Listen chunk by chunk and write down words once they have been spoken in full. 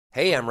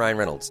Hey, I'm Ryan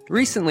Reynolds.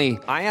 Recently,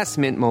 I asked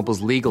Mint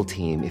Mobile's legal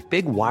team if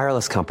big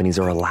wireless companies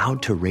are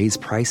allowed to raise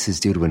prices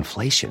due to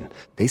inflation.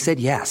 They said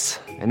yes.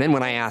 And then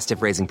when I asked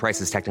if raising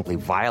prices technically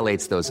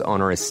violates those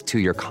onerous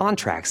two-year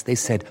contracts, they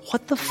said,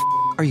 "What the f***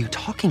 are you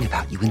talking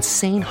about, you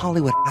insane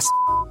Hollywood ass?"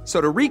 So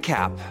to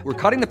recap, we're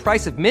cutting the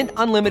price of Mint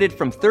Unlimited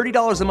from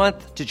 $30 a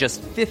month to just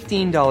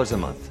 $15 a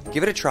month.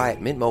 Give it a try at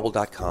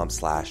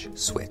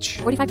mintmobile.com/switch.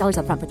 $45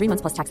 up front for 3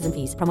 months plus taxes and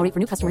fees. Promo rate for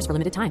new customers for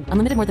limited time.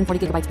 Unlimited more than 40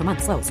 gigabytes per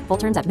month. Slows full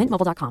terms at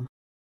mintmobile.com.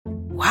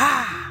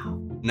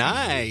 Wow.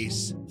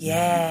 Nice.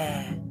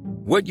 Yeah.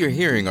 What you're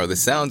hearing are the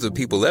sounds of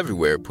people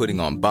everywhere putting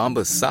on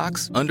Bombas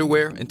socks,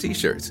 underwear, and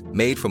T-shirts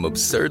made from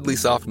absurdly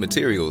soft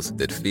materials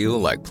that feel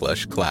like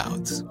plush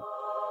clouds.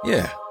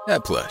 Yeah,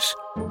 that plush.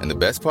 And the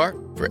best part?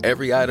 For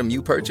every item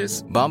you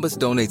purchase, Bombas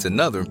donates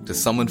another to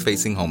someone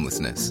facing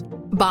homelessness.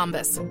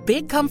 Bombas.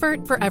 Big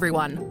comfort for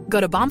everyone.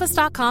 Go to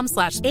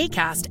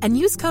bombas.com/ACAST and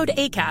use code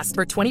ACAST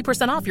for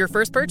 20% off your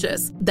first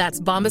purchase. That's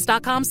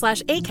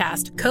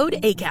bombas.com/ACAST. Code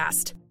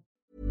ACAST.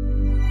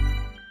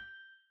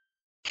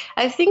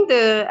 I think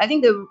the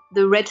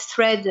red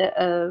thread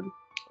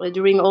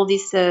during all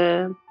this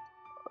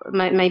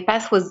my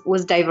path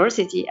was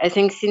diversity. I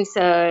think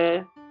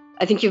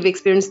I think you've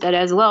experienced that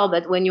as well.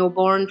 But when you're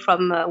born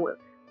from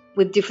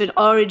with different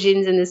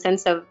origins, in the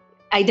sense of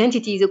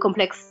identity is a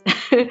complex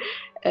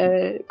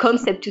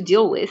concept to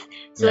deal with.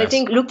 So yes. I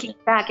think looking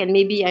back, and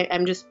maybe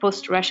I'm just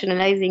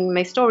post-rationalizing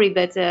my story,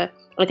 but I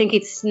think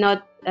it's no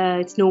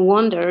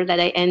wonder that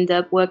I end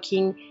up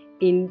working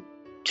in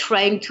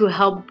trying to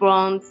help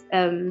brands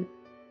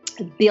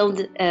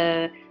build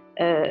a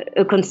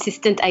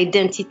consistent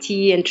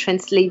identity and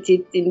translate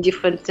it in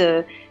different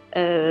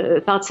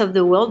parts of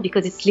the world,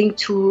 because it's linked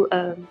to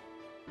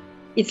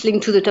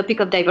the topic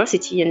of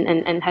diversity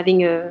and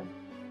having a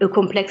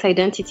complex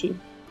identity.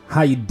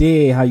 How you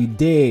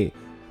did?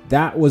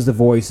 That was the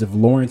voice of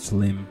Lawrence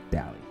Lim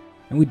Dally.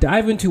 And we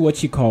dive into what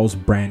she calls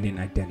branding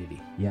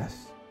identity.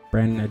 Yes,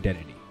 branding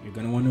identity. You're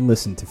going to want to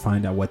listen to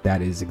find out what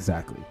that is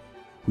exactly.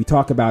 We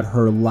talk about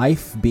her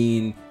life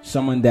being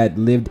someone that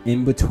lived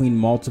in between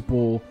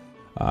multiple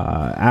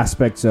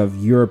aspects of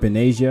Europe and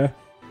Asia.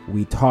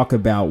 We talk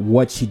about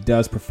what she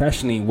does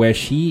professionally, where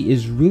she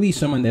is really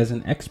someone that's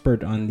an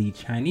expert on the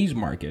Chinese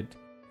market.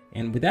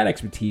 And with that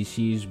expertise,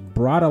 she's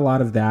brought a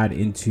lot of that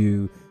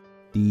into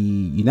the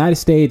United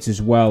States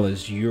as well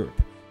as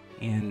Europe.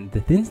 And the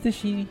things that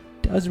she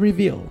does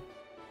reveal,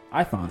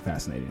 I found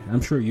fascinating. I'm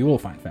sure you will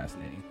find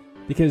fascinating.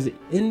 Because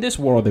in this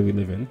world that we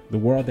live in, the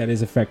world that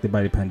is affected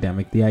by the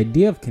pandemic, the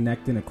idea of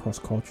connecting across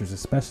cultures,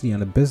 especially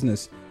on a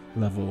business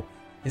level,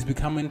 is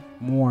becoming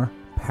more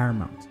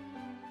paramount.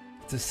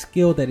 It's a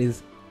skill that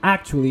is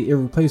actually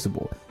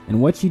irreplaceable.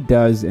 And what she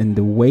does and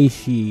the way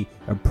she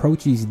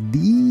approaches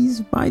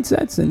these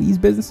mindsets and these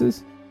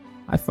businesses,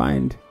 I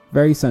find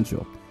very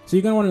essential. So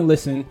you're going to want to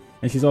listen.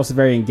 And she's also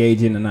very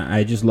engaging. And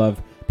I just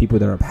love people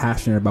that are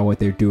passionate about what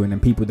they're doing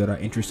and people that are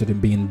interested in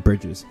being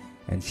bridges.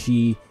 And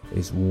she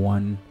is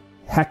one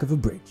heck of a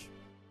bridge.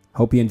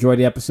 Hope you enjoyed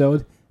the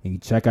episode and you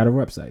check out her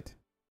website.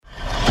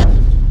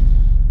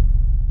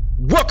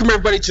 Welcome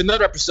everybody to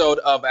another episode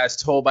of As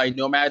Told by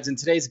Nomads, and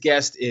today's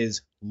guest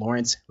is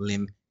Lawrence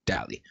Lim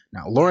Dally.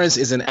 Now, Lawrence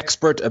is an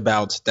expert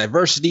about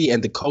diversity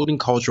and decoding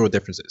cultural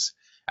differences.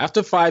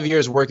 After 5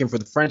 years working for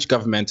the French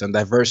government on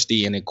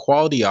diversity and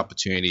equality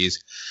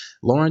opportunities,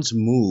 Lawrence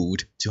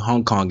moved to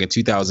Hong Kong in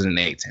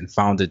 2008 and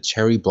founded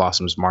Cherry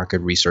Blossoms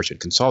Market Research and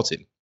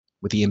Consulting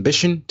with the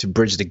ambition to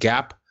bridge the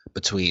gap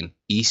between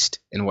East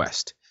and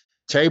West.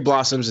 Cherry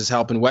Blossoms is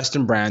helping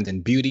Western brands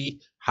in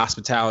beauty,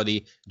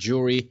 hospitality,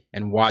 jewelry,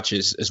 and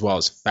watches, as well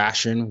as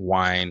fashion,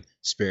 wine,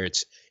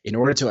 spirits, in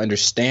order to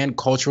understand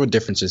cultural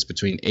differences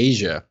between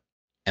Asia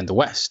and the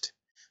West,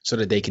 so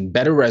that they can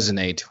better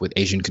resonate with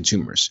Asian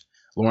consumers.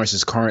 Lawrence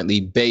is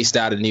currently based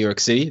out of New York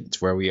City.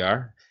 That's where we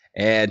are.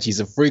 And she's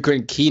a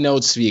frequent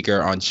keynote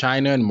speaker on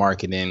China and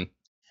marketing.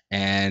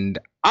 And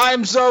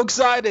I'm so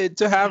excited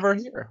to have her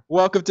here.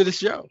 Welcome to the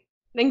show.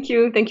 Thank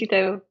you,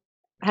 Tao.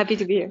 Happy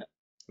to be here.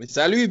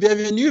 Salut,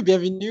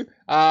 bienvenue.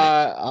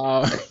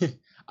 I'm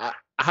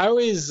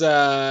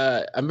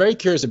very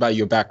curious about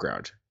your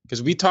background,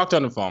 because we talked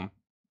on the phone,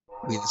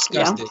 we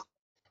discussed it,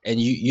 and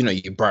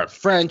you brought up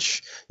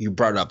French, you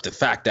brought up the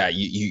fact that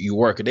you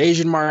work at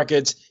Asian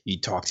markets, you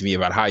talked to me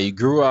about how you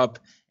grew up,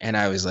 and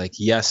I was like,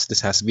 yes,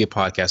 this has to be a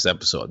podcast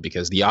episode,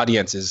 because the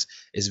audience is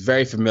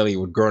very familiar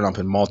with growing up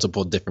in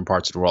multiple different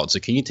parts of the world. So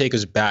can you take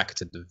us back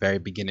to the very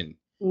beginning?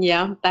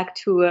 Yeah, back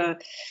to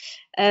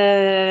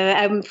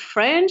I'm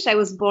French. I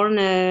was born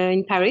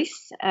in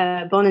Paris,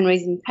 born and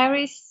raised in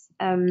Paris.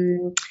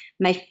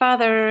 My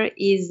father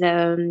is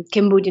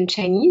Cambodian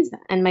Chinese,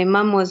 and my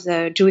mom was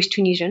Jewish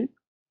Tunisian.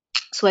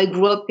 So I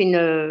grew up in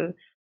a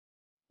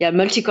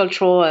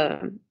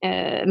multicultural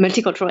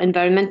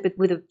environment, but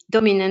with a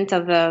dominance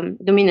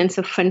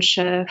of French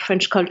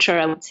culture,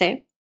 I would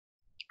say.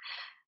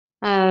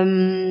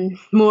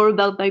 More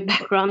about my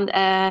background.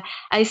 I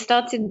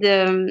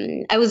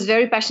was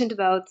very passionate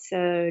about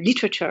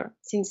literature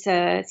since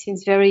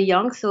very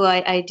young. So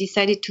I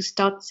decided to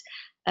start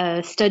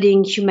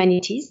studying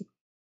humanities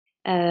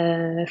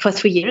for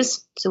 3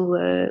 years. So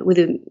with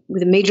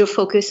a major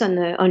focus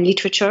on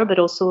literature, but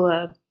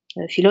also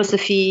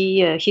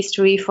philosophy,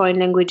 history, foreign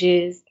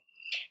languages,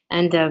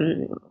 and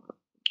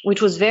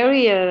which was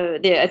very,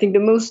 I think, the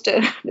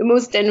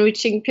most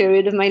enriching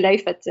period of my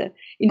life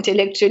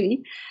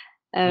intellectually.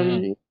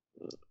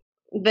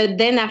 But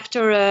then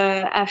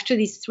after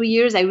these 3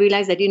 years, I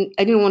realized I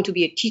didn't want to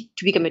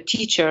become a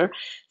teacher.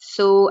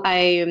 So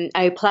I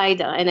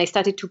applied and I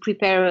started to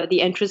prepare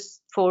the entrance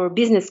for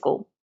business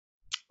school,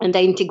 and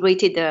I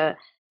integrated the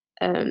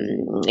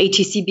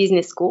HEC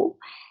business school.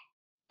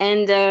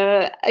 And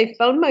I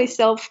found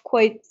myself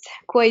quite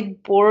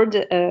bored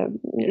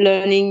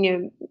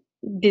learning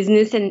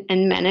business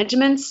and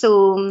management.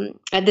 So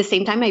at the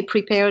same time, I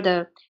prepared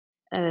a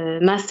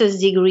master's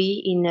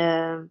degree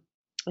in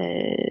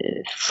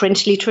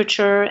French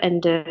literature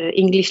and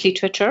English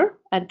literature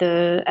at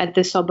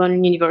the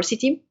Sorbonne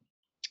University.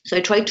 So I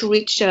tried to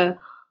reach a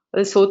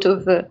sort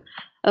of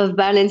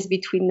balance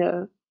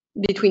between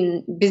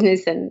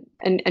business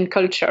and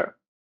culture.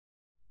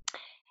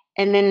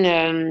 And then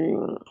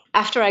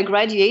after I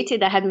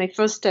graduated, I had my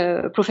first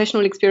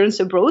professional experience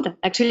abroad.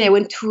 Actually, I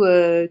went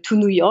to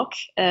New York,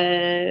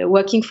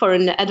 working for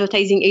an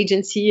advertising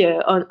agency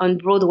on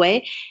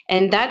Broadway,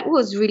 and that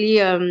was really,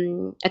 I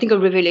think, a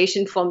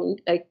revelation for me.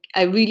 Like,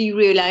 I really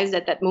realized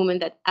at that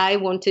moment that I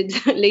wanted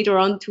later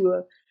on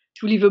to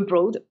live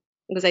abroad,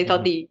 because I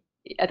thought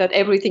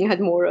everything had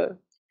more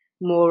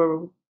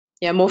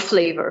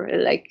flavor.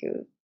 Like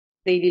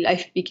daily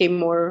life became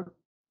more,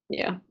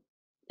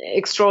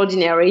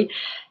 extraordinary.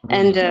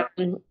 And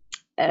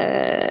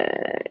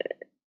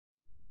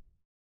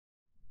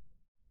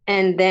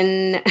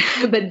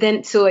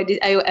then so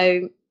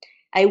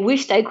I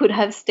wished I could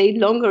have stayed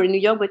longer in New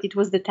York, but it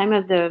was the time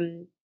of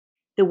the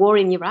war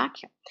in Iraq.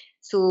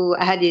 So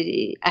I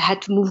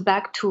had to move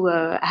back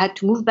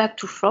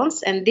to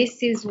France, and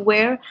this is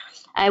where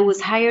I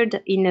was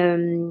hired in a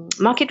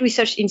market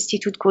research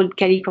institute called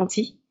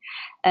Calicante,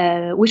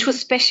 which was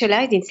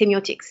specialized in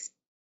semiotics.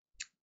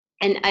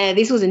 And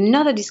this was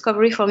another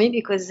discovery for me,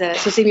 because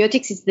so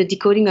semiotics is the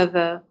decoding of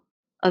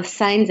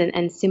signs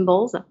and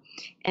symbols,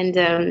 and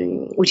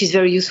which is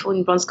very useful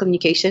in brand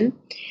communication.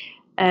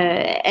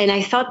 And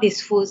I thought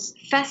this was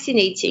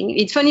fascinating.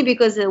 It's funny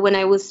because when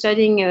I was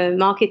studying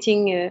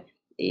marketing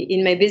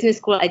in my business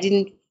school, I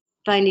didn't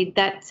find it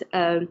that.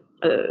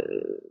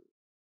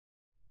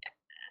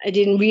 I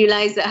didn't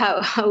realize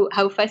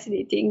how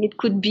fascinating it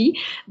could be.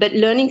 But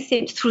learning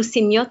through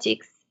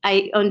semiotics,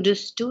 I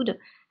understood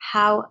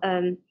how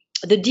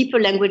the deeper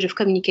language of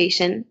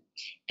communication,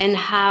 and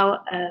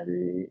how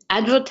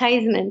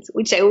advertisements,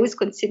 which I always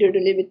considered a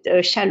little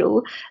bit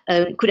shallow,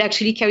 could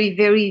actually carry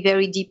very,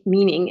 very deep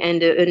meaning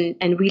and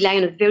rely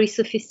on a very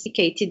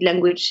sophisticated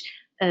language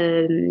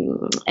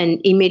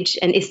and image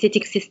and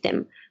aesthetic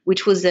system,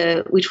 which was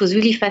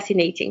really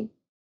fascinating.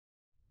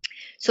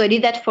 So I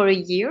did that for a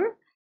year,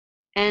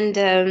 and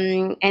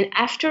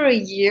after a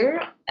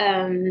year,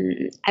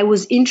 I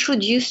was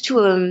introduced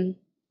to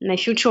my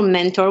future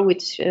mentor,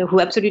 who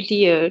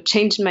absolutely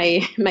changed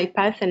my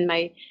path and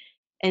my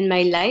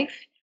life.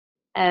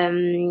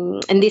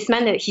 And this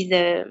man,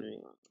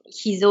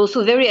 he's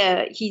also very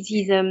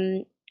he's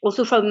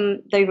also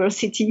from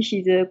diversity.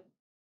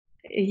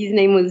 His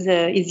name is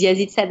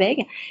Yazid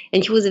Sabeg,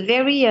 and he was a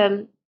very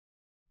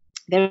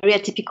very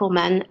atypical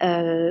man,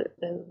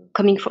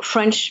 coming from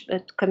French,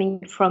 but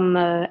coming from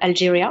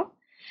Algeria.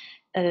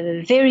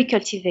 Very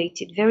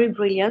cultivated, very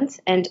brilliant,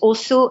 and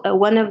also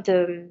one of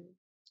the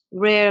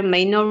rare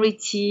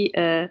minority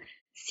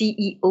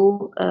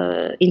CEO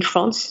in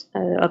France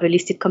of a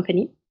listed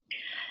company.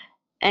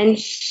 And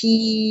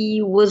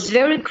he was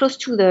very close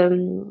to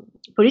the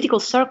political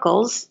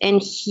circles,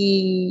 and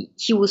he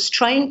was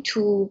trying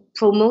to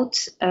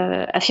promote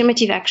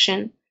affirmative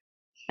action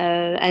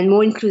and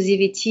more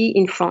inclusivity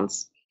in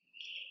France.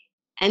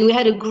 And we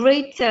had a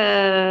great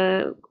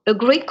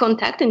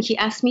contact, and he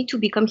asked me to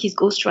become his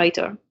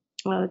ghostwriter,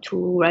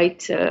 to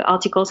write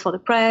articles for the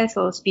press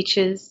or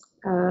speeches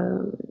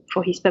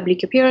for his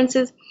public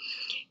appearances.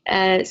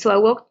 So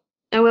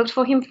I worked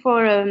for him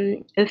for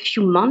a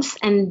few months,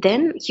 and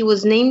then he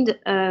was named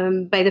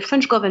by the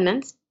French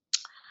government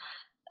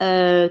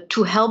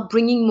to help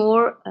bringing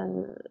more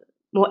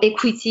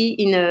equity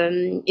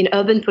in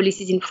urban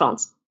policies in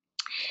France.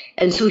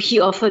 And so he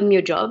offered me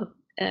a job,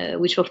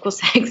 which of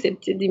course I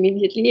accepted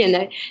immediately.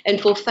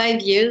 And for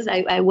 5 years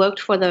I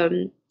worked for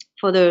the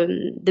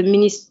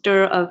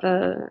Minister of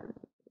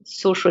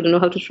social, I don't know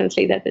how to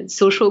translate that, but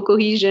social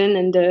cohesion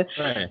and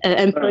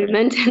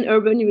employment and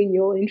urban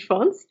renewal in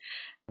France,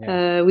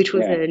 which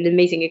was an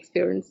amazing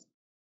experience.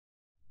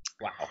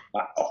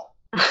 Wow.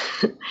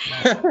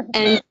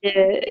 And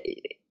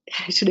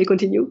should I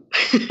continue?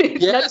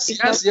 Yes.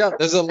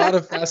 There's a lot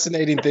of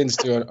fascinating things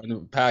to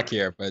unpack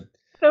here, but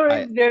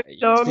it's very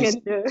long.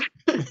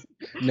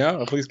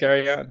 No, please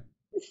carry on.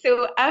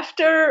 So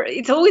after,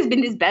 it's always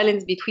been this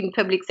balance between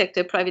public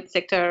sector, private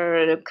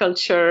sector,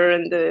 culture,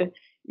 and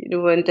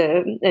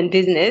and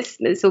business.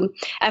 So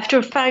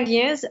after 5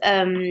 years,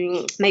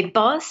 my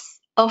boss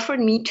offered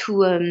me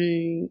to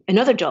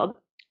another job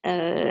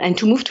and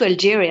to move to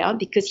Algeria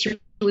because he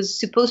was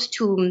supposed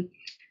to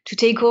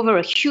take over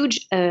a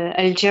huge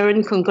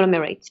Algerian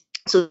conglomerate.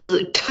 So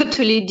a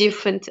totally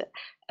different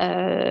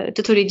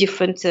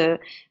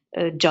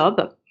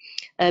job.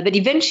 But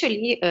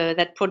eventually,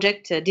 that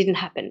project didn't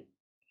happen.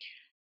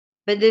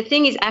 But the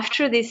thing is,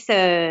 after this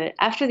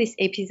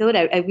episode,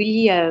 I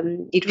really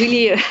it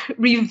really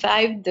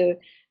revived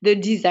the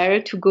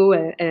desire to go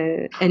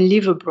and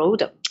live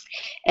abroad.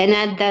 And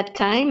at that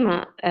time,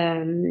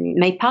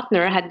 my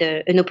partner had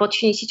an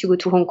opportunity to go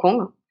to Hong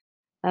Kong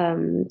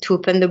to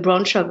open the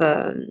branch of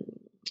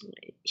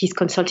his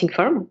consulting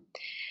firm.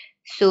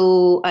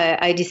 So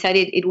I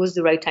decided it was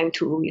the right time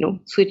to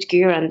switch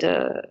gear and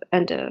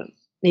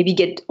maybe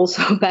get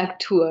also back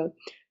to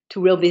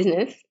real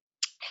business.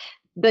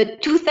 But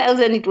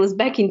it was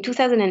back in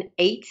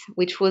 2008,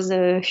 which was,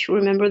 if you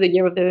remember, the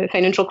year of the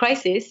financial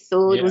crisis.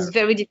 So It was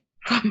very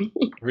difficult for me.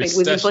 It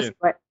was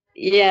impossible.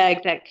 Yeah,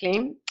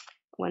 exactly.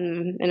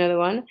 Another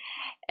one.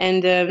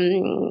 And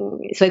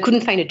so I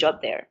couldn't find a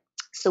job there.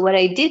 So what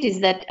I did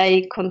is that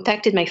I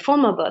contacted my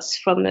former boss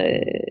from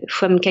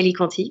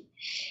Calicanti.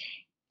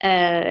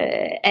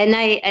 And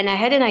I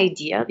had an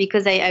idea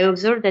because I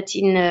observed that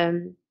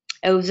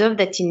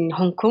in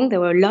Hong Kong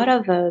there were a lot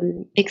of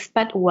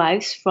expat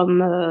wives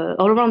from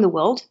all around the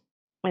world,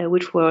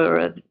 which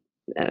were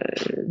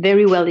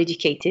very well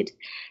educated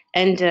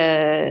and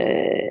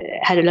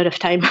had a lot of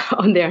time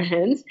on their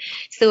hands.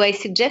 So I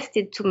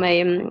suggested to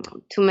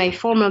my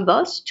former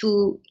boss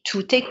to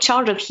take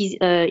charge of his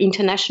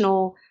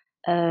international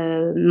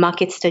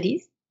market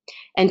studies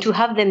and to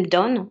have them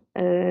done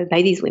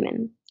by these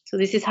women. So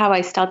this is how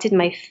I started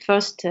my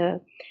first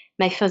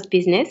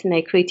business, and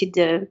I created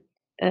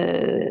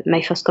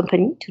my first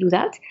company to do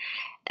that.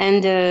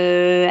 And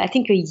I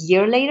think a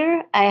year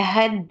later, I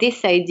had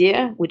this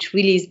idea, which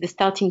really is the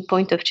starting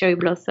point of Cherry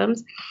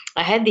Blossoms.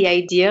 I had the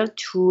idea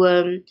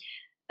to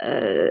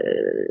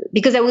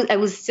because I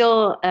was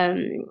still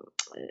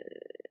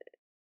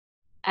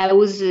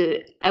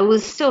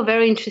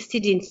very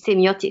interested in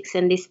semiotics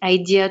and this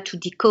idea to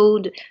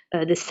decode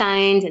the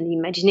signs and the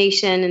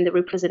imagination and the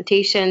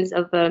representations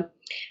of.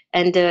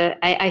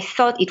 I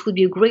thought it would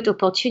be a great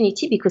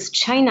opportunity because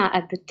China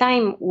at the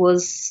time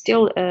was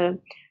still an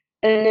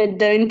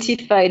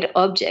unidentified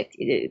object.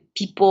 The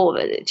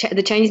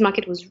Chinese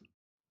market was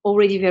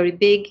already very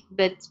big,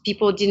 but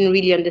people didn't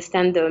really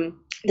understand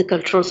the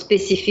cultural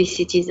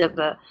specificities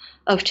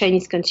of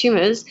Chinese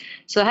consumers.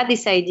 So I had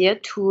this idea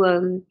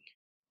to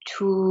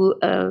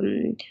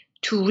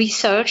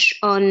research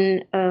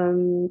on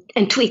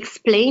and to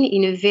explain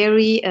in a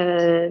very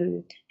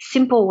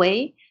simple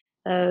way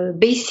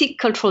basic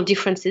cultural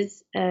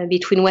differences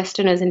between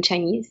Westerners and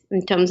Chinese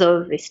in terms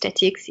of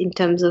aesthetics, in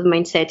terms of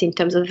mindset, in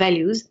terms of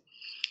values,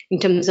 in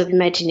terms of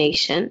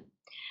imagination.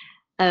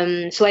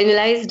 So I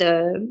analyzed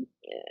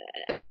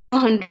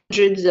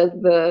hundreds of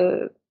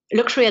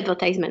luxury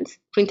advertisements,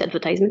 print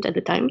advertisement at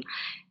the time,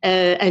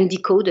 and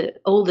decode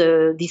all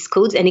these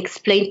codes and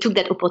took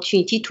that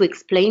opportunity to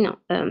explain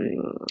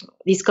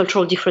these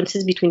cultural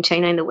differences between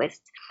China and the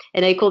West.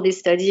 And I call this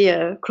study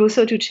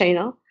Closer to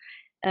China,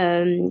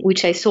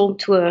 which I sold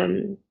to a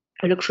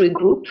luxury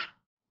group.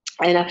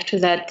 And after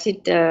that,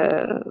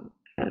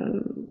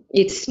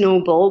 it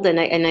snowballed, and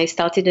I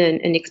started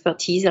an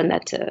expertise on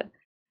that,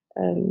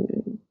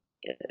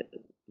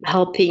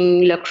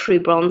 helping luxury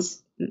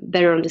brands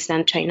better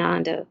understand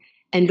China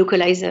and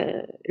localize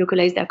their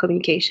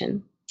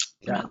communication.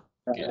 Yeah.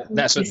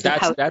 That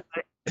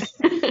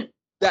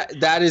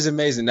is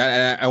amazing.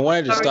 I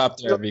wanted to stop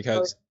there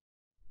because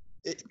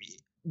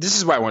this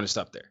is why I want to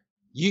stop there.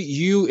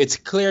 It's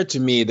clear to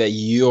me that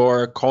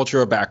your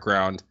cultural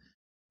background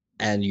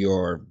and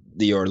your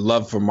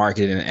love for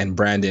marketing and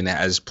branding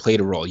has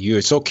played a role.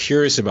 You're so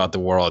curious about the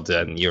world,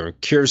 and you're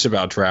curious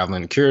about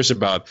traveling, curious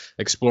about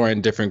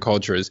exploring different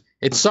cultures.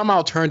 It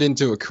somehow turned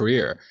into a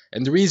career.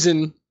 And the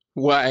reason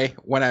why,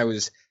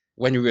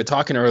 when you were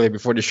talking earlier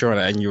before the show,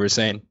 and you were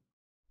saying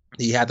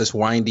you had this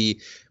windy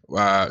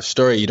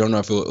story, you don't know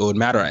if it would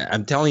matter.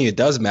 I'm telling you, it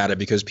does matter,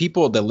 because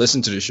people that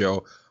listen to the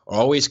show are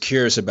always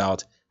curious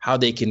about how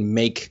they can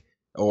make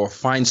or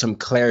find some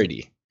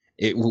clarity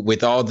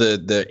with all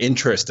the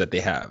interest that they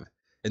have.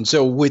 And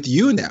so with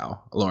you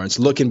now, Lawrence,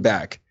 looking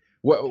back,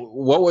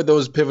 what were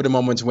those pivotal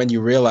moments when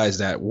you realized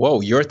that, whoa,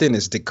 your thing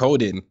is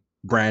decoding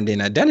brand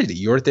and identity.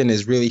 Your thing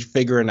is really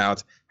figuring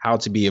out how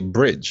to be a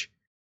bridge.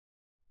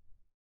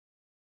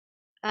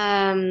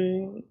 I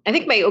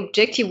think my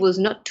objective was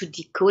not to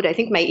decode. I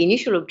think my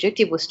initial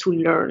objective was to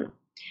learn.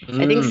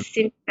 I think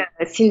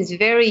since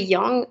very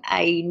young,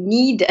 I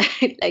need,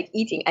 like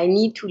eating, I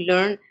need to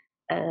learn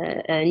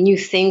new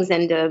things.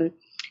 And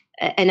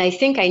I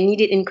think I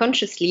needed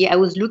unconsciously. I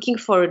was looking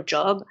for a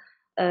job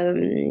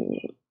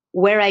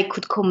where I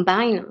could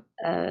combine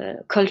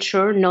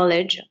culture,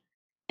 knowledge,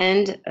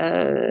 and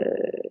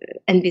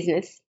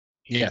business.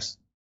 Yes.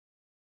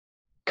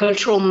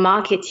 Cultural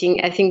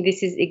marketing. I think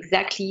this is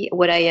exactly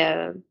what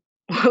I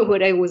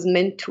what I was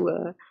meant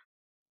to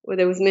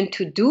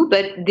do.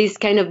 But this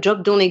kind of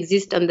job don't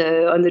exist on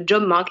the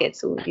job market,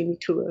 so you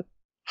need to.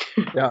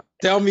 Yeah,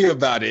 tell me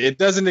about it. It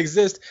doesn't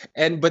exist,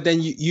 but then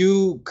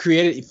you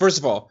created. First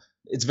of all,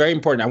 it's very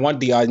important. I want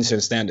the audience to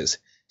understand this.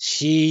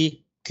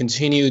 She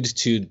continued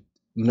to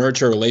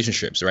nurture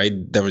relationships, right?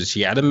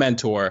 She had a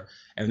mentor,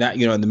 and that,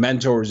 the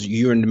mentors,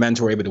 you and the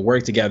mentor were able to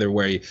work together,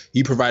 where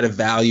you provided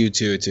value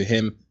to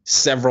him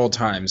several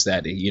times,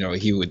 that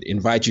he would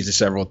invite you to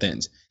several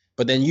things.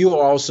 But then you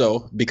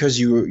also, because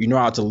you know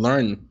how to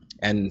learn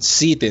and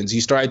see things,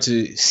 you started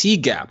to see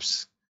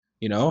gaps,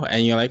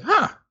 and you're like,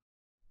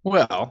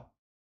 well,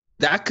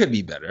 that could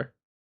be better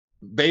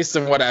based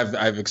on what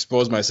I've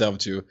exposed myself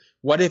to.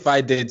 What if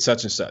I did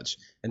such and such?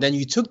 And then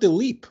you took the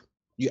leap.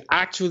 You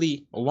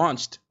actually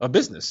launched a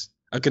business,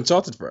 a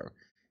consultant firm.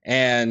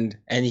 And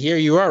here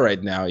you are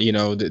right now,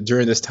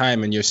 during this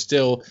time, and you're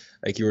still,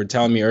 like you were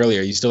telling me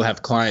earlier, you still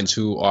have clients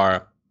who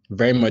are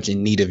very much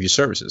in need of your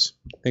services.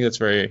 I think that's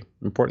very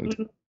important.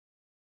 Mm-hmm.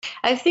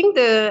 I think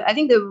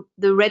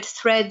the red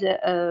thread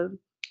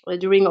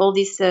during all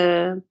this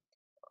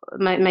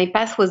my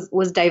path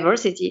was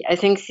diversity. I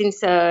think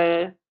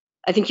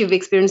I think you've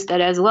experienced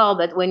that as well.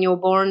 But when you're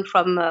born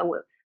from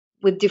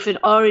with different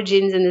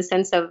origins, in the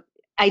sense of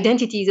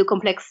identity is a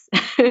complex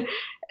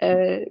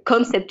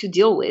concept to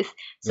deal with.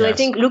 So yes. I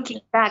think looking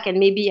back, and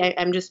maybe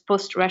I'm just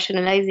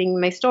post-rationalizing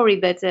my story,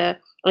 but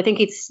I think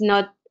it's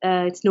no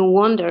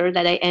wonder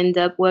that I end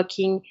up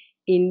working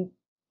in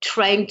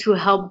trying to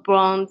help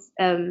brands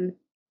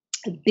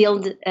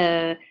build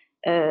a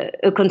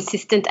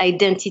consistent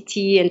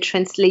identity and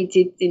translate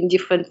it in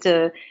different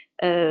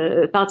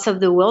parts of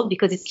the world,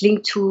 because it's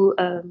linked to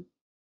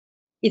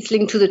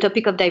the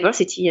topic of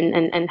diversity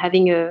and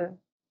having a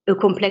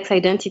complex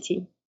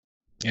identity.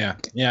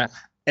 Yeah.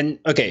 And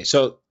okay,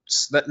 so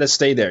let's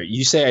stay there.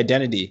 You say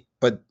identity,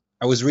 but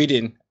I was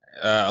reading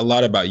a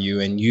lot about you,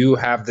 and you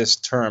have this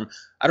term.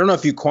 I don't know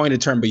if you coined a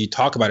term, but you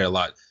talk about it a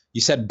lot.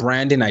 You said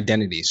brand and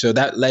identity. So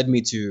that led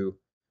me to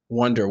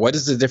wonder, what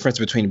is the difference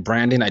between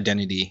brand and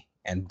identity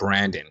and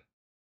branding?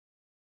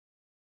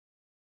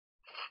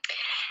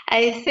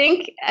 I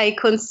think I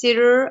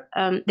consider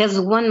there's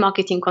one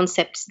marketing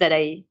concept that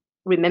I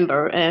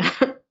remember,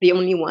 the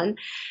only one,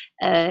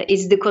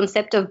 is the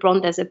concept of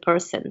brand as a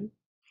person.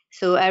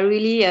 So I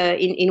really,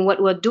 in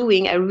what we're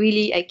doing,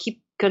 I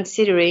keep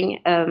considering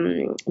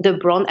the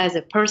brand as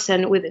a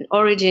person with an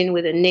origin,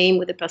 with a name,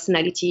 with a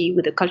personality,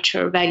 with a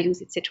culture,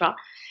 values, etc.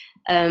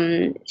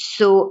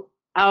 So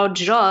our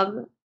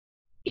job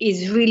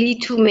is really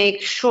to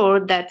make sure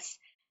that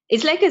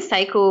it's like a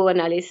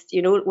psychoanalyst,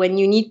 when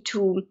you need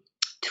to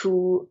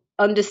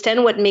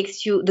understand what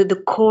makes you the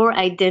core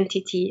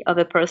identity of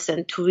a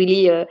person, to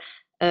really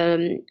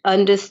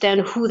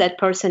understand who that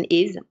person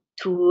is,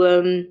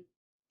 to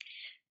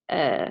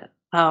en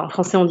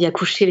français on dit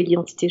accoucher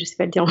l'identité, je sais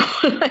pas le dire.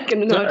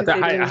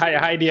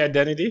 Hide the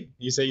identity,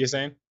 you're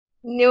saying?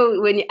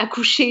 No, when you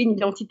accoucher une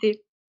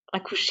identité,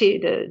 accoucher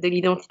de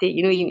l'identité,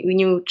 when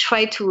you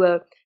try to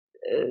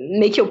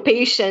make your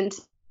patient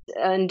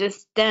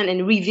understand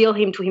and reveal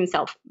him to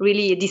himself,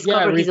 really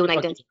discover his own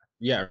identity.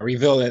 Yeah,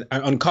 reveal it,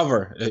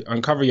 uncover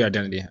your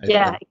identity.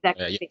 Yeah,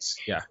 exactly.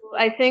 Yeah. So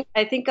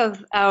I think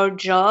of our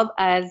job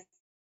as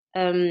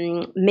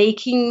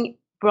making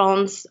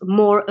brands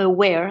more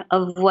aware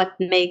of what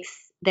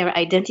makes their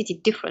identity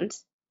different,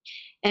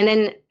 and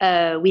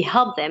then we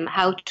help them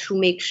how to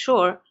make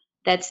sure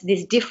that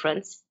this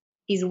difference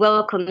is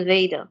well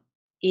conveyed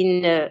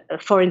in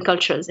foreign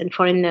cultures and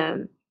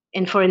foreign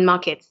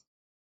markets.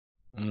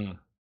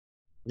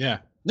 Yeah,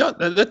 no,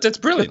 that's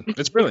brilliant.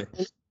 That's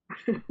brilliant.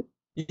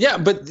 Yeah,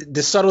 but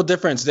the subtle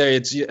difference there,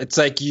 it's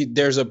like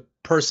there's a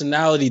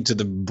personality to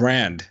the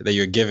brand that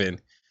you're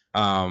given,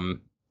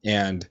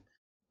 and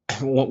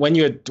when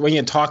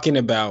you're talking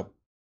about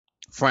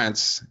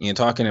France, you're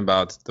talking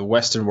about the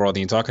Western world,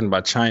 and you're talking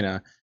about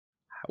China,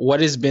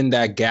 what has been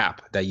that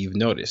gap that you've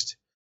noticed?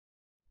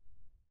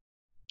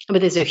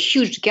 But there's a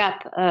huge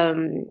gap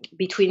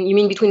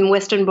between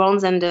Western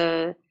brands and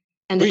the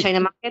China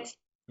market?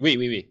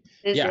 Oui.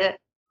 Yeah.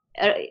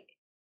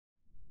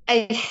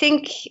 I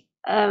think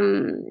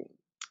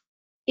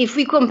if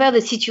we compare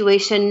the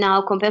situation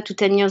now compared to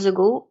 10 years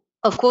ago,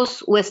 of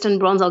course, Western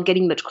brands are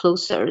getting much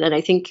closer, and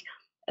I think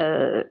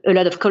a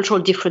lot of cultural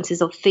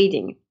differences are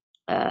fading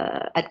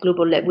at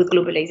global level with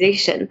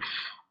globalization.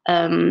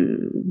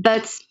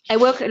 But I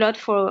work a lot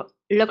for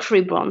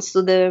luxury brands,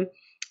 so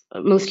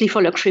mostly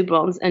for luxury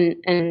brands,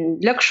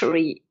 and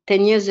luxury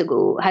 10 years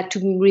ago had to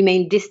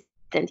remain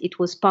distant. It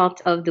was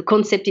part of the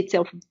concept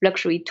itself of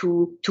luxury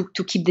to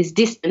keep this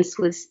distance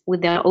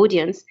with their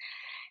audience.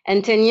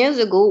 And 10 years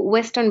ago,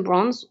 Western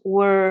brands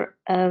were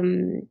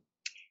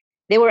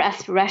they were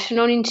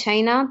aspirational in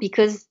China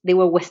because they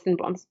were Western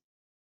brands,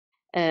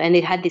 and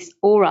they had this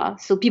aura.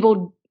 So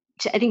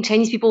I think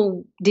Chinese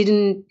people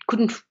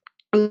couldn't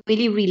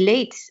really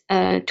relate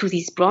to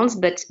these brands,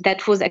 but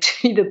that was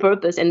actually the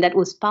purpose, and that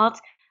was part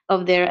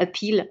of their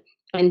appeal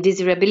and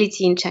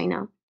desirability in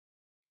China.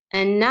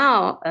 And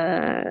now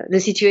the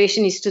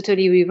situation is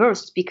totally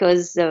reversed,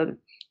 because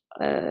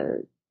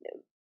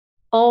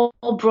all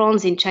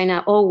brands in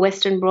China, all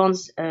Western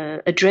brands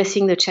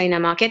addressing the China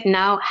market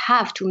now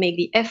have to make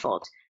the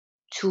effort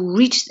to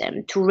reach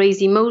them, to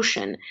raise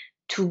emotion,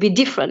 to be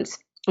different.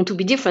 And to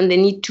be different, they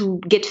need to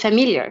get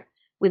familiar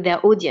with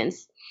their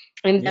audience.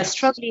 And they're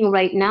struggling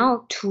right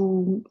now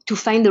to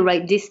find the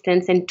right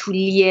distance and to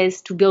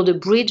liaise, to build a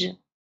bridge,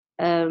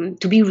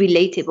 to be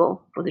relatable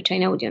for the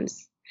China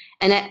audience.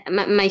 And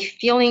my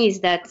feeling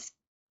is that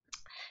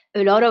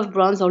a lot of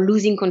brands are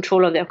losing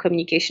control of their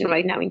communication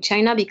right now in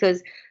China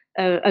because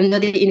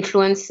another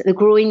influence, the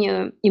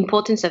growing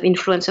importance of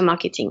influencer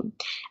marketing.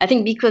 I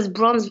think because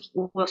brands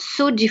were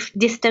so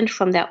distant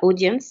from their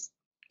audience,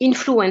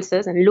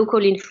 influencers and local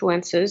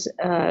influencers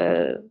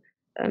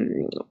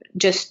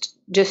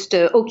just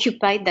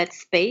occupied that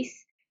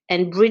space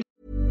and bridge.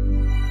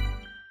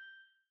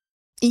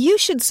 You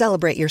should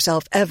celebrate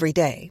yourself every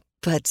day,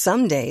 but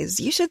some days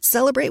you should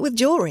celebrate with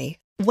jewelry.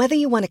 Whether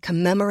you want to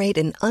commemorate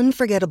an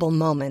unforgettable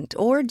moment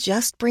or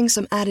just bring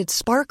some added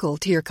sparkle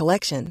to your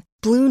collection,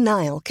 Blue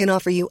Nile can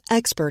offer you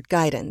expert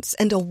guidance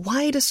and a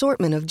wide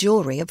assortment of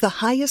jewelry of the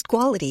highest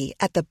quality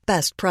at the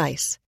best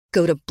price.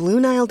 Go to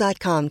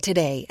BlueNile.com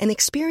today and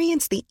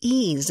experience the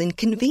ease and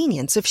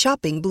convenience of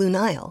shopping Blue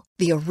Nile,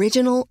 the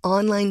original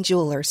online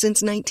jeweler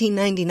since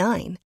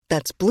 1999.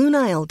 That's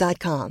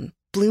BlueNile.com.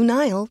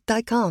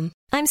 BlueNile.com.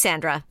 I'm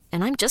Sandra,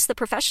 and I'm just the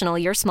professional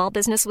your small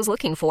business was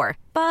looking for.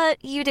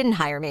 But you didn't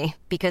hire me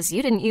because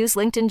you didn't use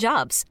LinkedIn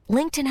Jobs.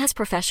 LinkedIn has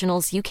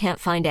professionals you can't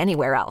find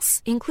anywhere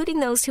else, including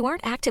those who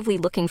aren't actively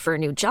looking for a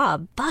new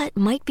job, but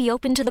might be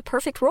open to the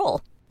perfect role,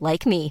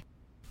 like me.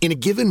 In a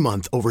given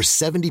month, over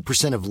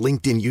 70% of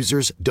LinkedIn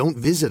users don't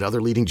visit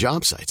other leading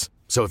job sites.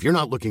 So if you're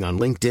not looking on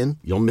LinkedIn,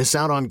 you'll miss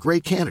out on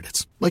great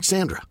candidates like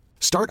Sandra.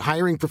 Start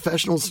hiring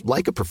professionals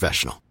like a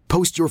professional.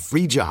 Post your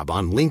free job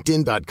on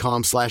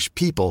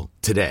linkedin.com/people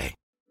today.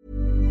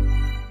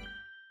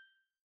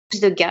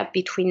 The gap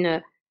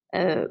between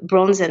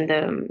brands and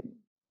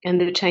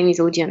the Chinese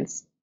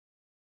audience.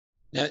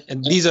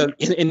 And these are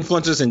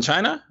influencers in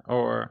China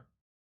or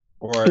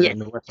yes, in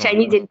the West?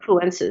 Chinese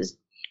influencers.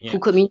 Who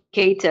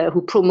communicate,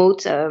 who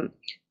promote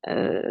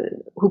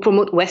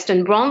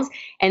Western brands,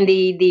 and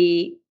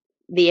they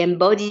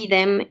embody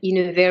them in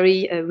a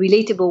very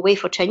relatable way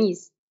for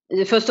Chinese.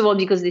 First of all,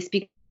 because they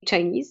speak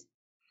Chinese,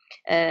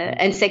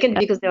 and second,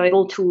 because they're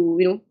able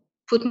to,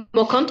 put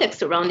more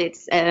context around it,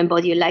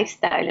 embody a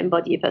lifestyle,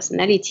 embody a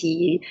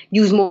personality,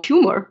 use more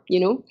humor.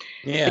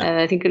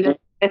 I think a lot of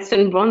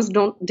Western brands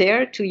don't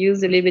dare to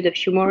use a little bit of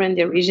humor and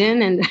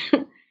derision and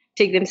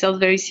take themselves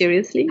very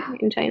seriously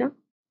in China.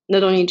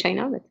 Not only in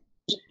China, but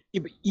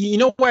you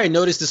know where I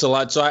noticed this a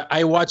lot. So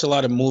I watch a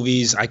lot of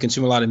movies. I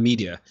consume a lot of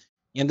media,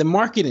 and the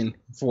marketing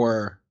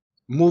for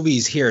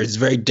movies here is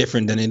very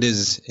different than it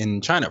is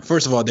in China.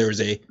 First of all, there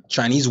is a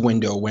Chinese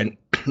window when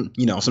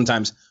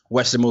sometimes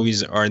Western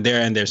movies are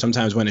there, and there's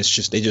sometimes when they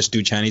just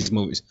do Chinese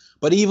movies.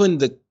 But even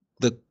the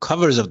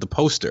covers of the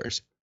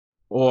posters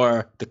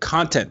or the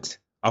content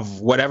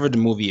of whatever the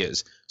movie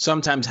is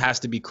sometimes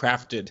has to be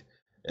crafted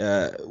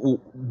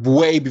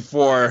way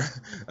before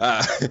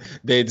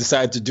they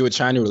decide to do a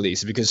China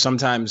release, because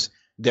sometimes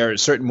there are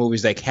certain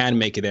movies that can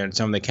make it there and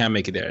some that can't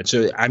make it there.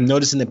 So I'm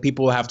noticing that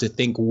people have to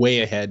think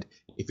way ahead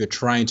if you're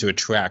trying to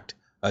attract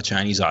a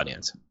Chinese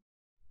audience.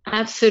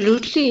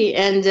 Absolutely,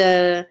 and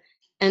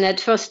at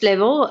first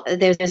level,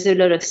 there's a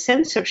lot of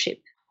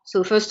censorship.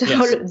 So first of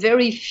all,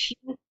 very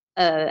few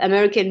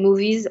American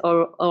movies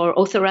are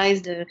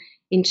authorized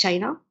in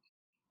China.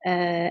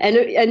 And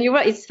you're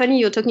right. It's funny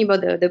you're talking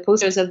about the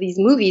posters of these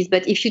movies,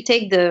 but if you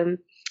take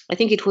I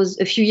think it was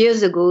a few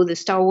years ago, the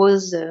Star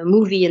Wars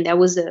movie, and there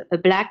was a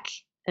black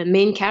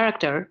main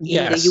character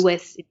in the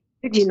US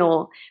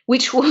original,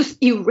 which was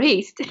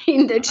erased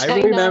in the China.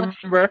 I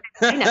remember.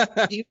 China.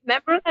 Do you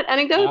remember that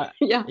anecdote?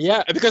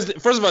 Yeah, because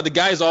first of all, the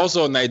guy is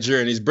also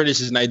Nigerian. He's British,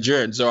 he's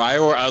Nigerian. So I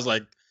was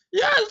like,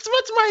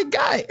 what's my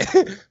guy?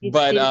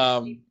 But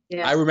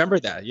I remember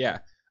that. Yeah.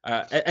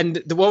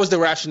 And what was the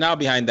rationale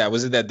behind that?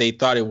 Was it that they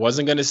thought it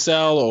wasn't going to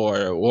sell,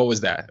 or what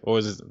was that? What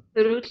was it?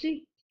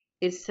 Absolutely,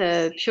 it's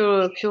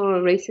pure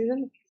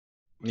racism.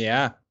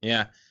 Yeah,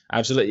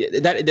 absolutely.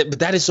 But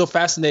that is so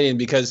fascinating,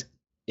 because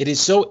it is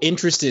so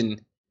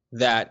interesting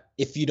that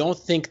if you don't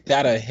think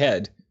that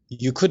ahead,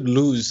 you could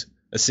lose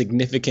a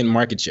significant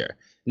market share.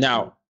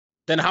 Now,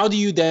 then how do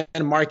you then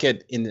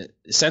market in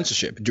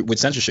censorship? With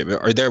censorship,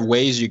 are there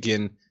ways you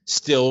can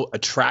still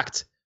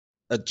attract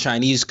a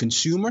Chinese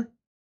consumer?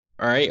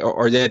 All right,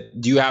 or that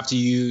do you have to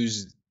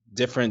use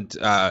different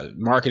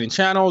marketing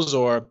channels,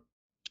 or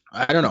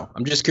I don't know.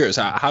 I'm just curious.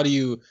 How do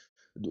you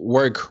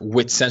work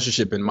with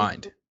censorship in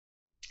mind?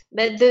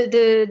 But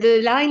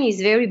the line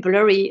is very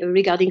blurry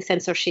regarding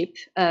censorship.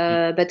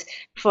 But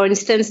for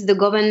instance, the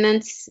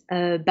governments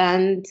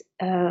banned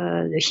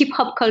the hip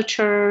hop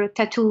culture,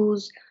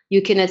 tattoos.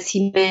 You cannot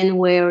see men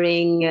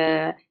wearing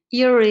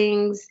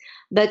earrings.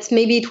 But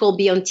maybe it will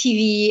be on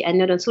TV and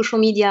not on social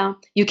media.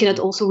 You cannot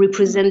also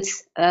represent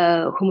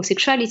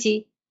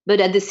homosexuality.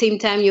 But at the same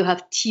time, you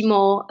have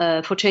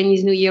Tmall for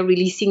Chinese New Year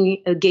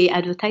releasing a gay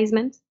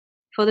advertisement.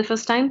 for the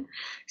first time.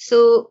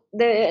 So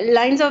the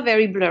lines are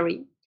very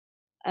blurry.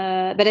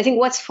 But I think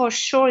what's for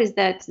sure is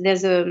that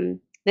there's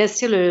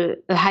still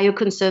a higher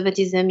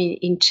conservatism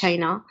in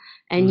China.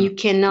 And you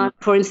cannot,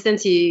 for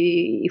instance,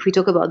 if we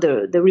talk about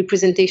the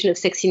representation of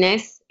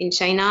sexiness in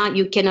China,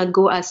 you cannot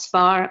go as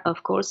far,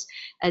 of course,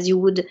 as you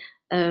would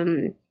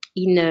in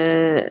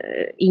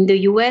the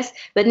US,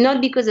 but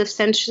not because of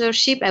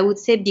censorship. I would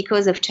say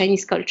because of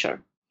Chinese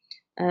culture,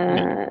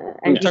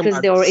 and because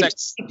there are you're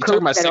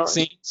talking about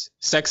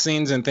sex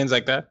scenes and things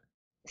like that.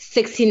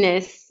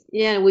 Sexiness,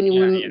 yeah.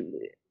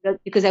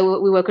 Because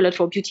we work a lot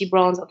for beauty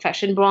brands or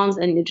fashion brands,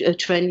 and a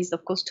trend is,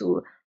 of course,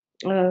 to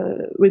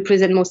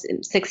represent more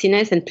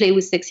sexiness and play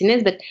with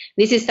sexiness. But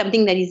this is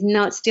something that is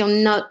still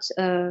not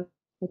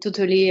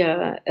totally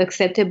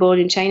acceptable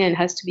in China and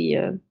has to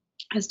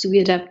be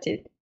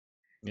adapted.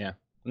 Yeah,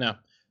 no,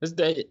 this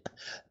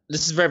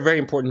is very, very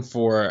important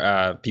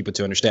for people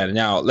to understand.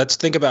 Now, let's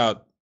think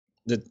about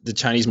the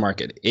Chinese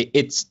market.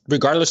 It's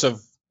regardless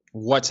of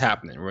what's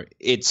happening,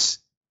 it's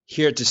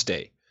here to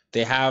stay.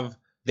 They have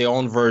their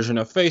own version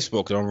of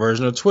Facebook, their own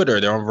version of Twitter,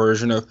 their own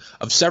version of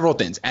several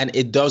things, and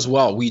it does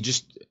well. We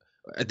just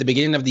at the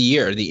beginning of the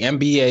year, the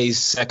NBA's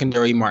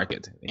secondary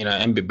market,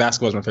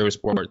 basketball is my favorite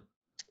sport,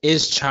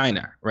 is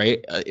China,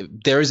 right?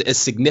 There is a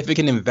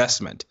significant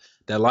investment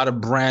that a lot of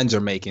brands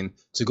are making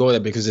to go there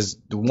because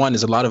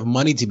there's a lot of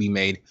money to be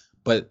made.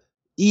 But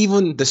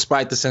even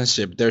despite the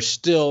censorship, there's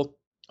still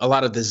a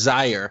lot of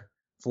desire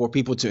for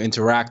people to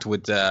interact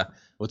with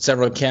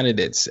several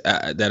candidates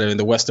that are in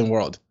the Western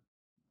world.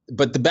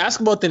 But the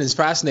basketball thing is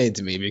fascinating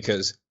to me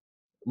because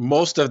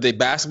most of the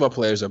basketball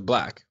players are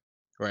black,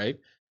 right?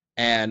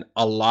 And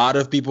a lot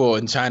of people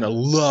in China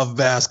love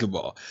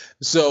basketball.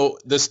 So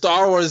the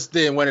Star Wars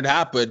thing, when it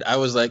happened, I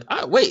was like,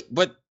 wait,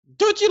 but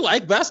don't you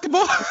like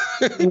basketball?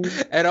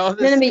 And all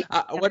this,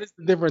 what is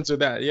the difference with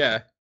that?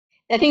 Yeah.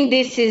 I think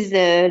this is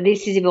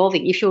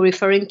evolving. If you're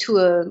referring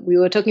to, we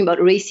were talking about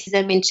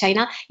racism in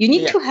China, you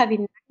need to have in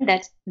mind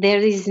that there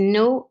is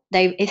no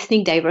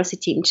ethnic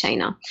diversity in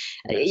China.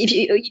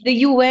 The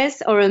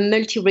US are a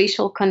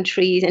multiracial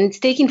country, and it's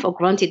taken for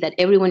granted that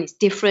everyone is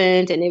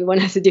different and everyone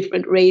has a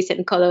different race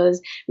and colors.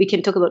 We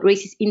can talk about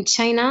races. In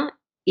China,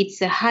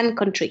 it's a Han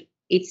country.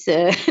 It's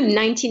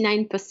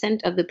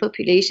 99% of the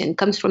population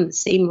comes from the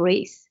same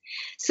race.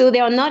 So they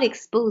are not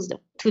exposed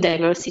to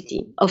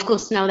diversity. Of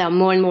course, now they are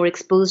more and more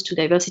exposed to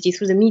diversity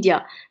through the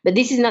media, but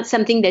this is not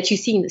something that you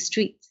see in the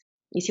streets.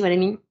 You see what I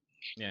mean?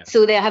 Yeah.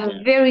 So they have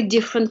a very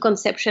different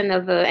conception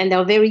of, and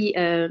they're very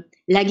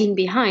lagging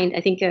behind.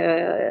 I think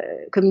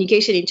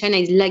communication in China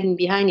is lagging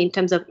behind in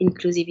terms of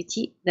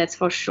inclusivity, that's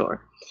for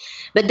sure.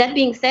 But that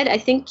being said, I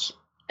think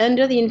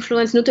under the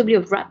influence notably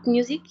of rap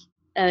music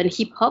and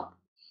hip hop,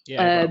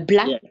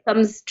 black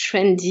becomes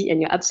trendy,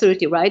 and you're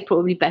absolutely right,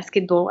 probably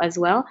basketball as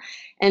well.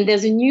 And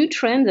there's a new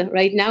trend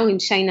right now in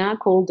China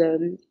called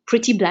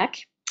Pretty Black,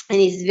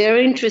 and it's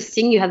very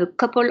interesting. You have a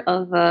couple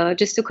of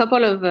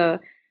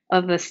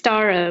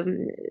star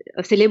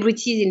of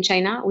celebrities in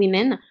China,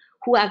 women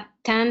who have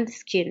tan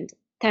skin,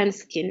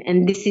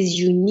 and this is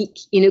unique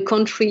in a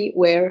country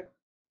where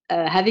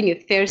having a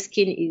fair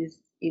skin is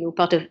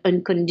part of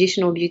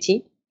unconditional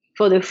beauty.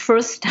 For the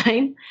first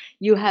time,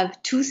 you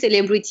have two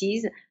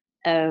celebrities.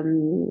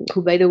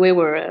 Who, by the way,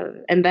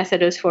 were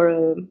ambassadors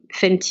for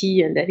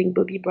Fenty and I think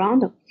Bobbi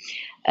Brown,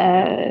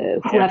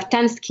 who have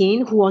tan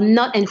skin, who are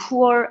not, and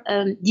who are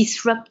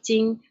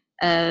disrupting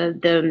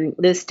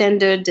the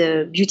standard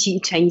beauty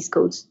Chinese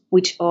codes,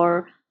 which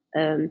are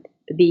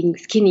being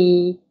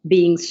skinny,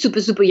 being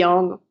super, super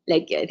young.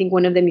 Like I think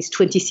one of them is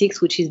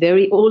 26, which is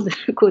very old,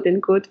 quote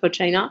unquote, for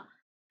China.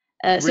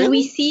 Really? So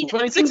we see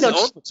 26 is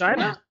old for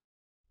China.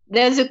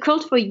 There's a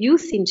cult for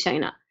youth in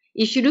China.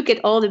 If you look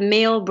at all the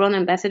male brand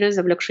ambassadors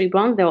of luxury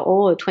brands, they're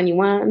all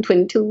 21,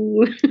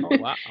 22. Oh,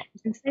 wow.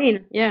 It's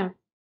insane. Yeah.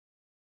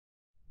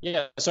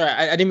 Yeah. Sorry,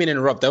 I didn't mean to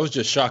interrupt. I was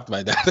just shocked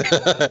by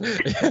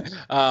that.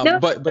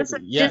 But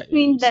yeah. Just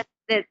means that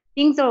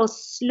things are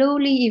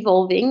slowly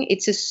evolving.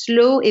 It's a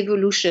slow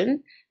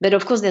evolution. But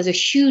of course, there's a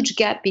huge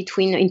gap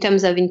in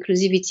terms of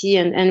inclusivity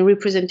and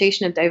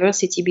representation of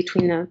diversity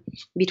between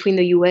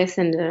the US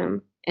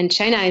and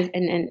China,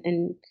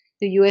 and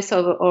the US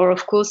are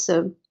of course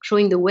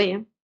showing the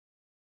way.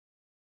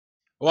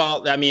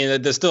 Well, I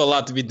mean, there's still a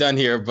lot to be done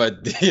here, but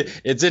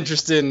it's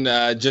interesting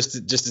just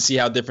to see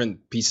how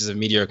different pieces of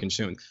media are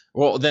consumed.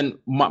 Well, then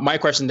my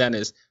question then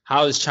is,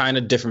 how is China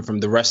different from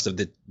the rest of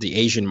the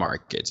Asian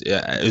markets?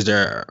 Is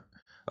there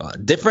a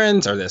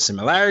difference? Are there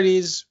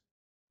similarities?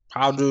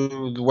 How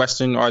do the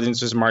Western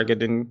audiences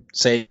market in,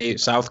 say,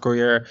 South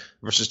Korea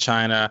versus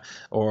China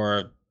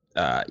or,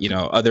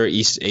 other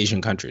East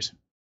Asian countries?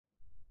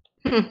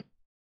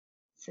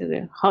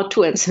 So hard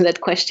to answer that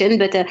question,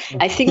 but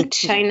I think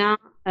China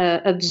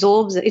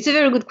absorbs. It's a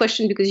very good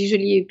question because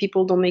usually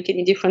people don't make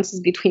any differences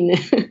between.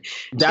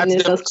 That's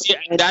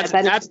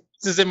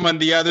racism on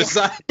the other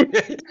side,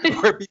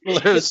 where people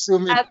are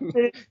assuming.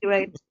 Absolutely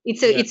right.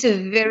 It's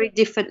a very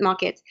different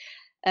market.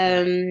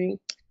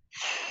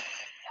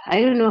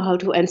 I don't know how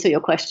to answer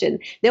your question.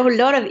 There are a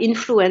lot of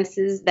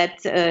influences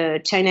that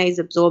China is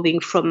absorbing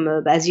from,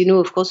 as you know,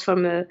 of course,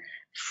 from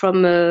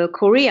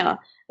Korea.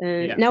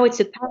 Now it's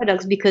a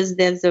paradox because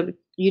there's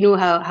you know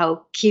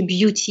how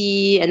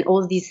K-beauty and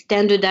all these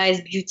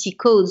standardized beauty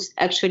codes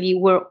actually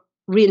were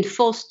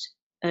reinforced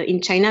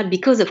in China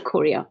because of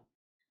Korea,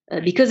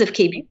 because of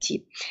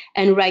K-beauty.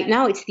 And right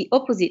now it's the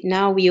opposite.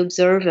 Now we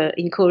observe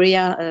in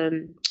Korea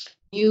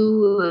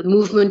new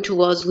movement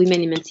towards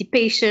women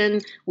emancipation,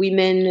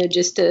 women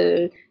just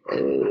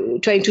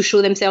trying to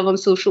show themselves on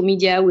social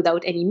media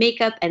without any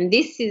makeup. And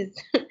this is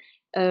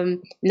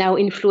now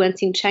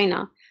influencing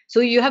China. So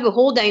you have a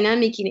whole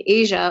dynamic in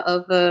Asia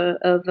of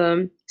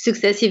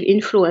successive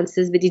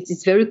influences, but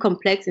it's very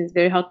complex and it's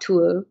very hard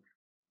to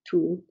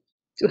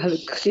have a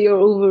clear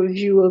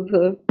overview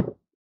of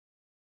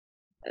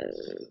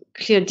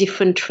clear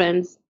different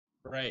trends.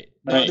 Right.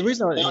 The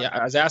reason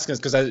I was asking is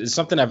because it's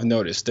something I've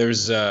noticed.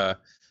 There's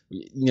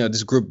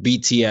this group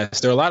BTS.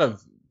 There are a lot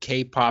of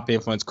K-pop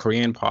influence,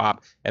 Korean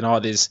pop, and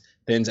all these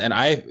things. And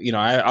I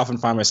often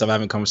find myself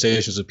having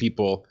conversations with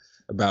people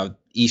about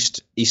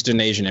Eastern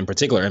Asian in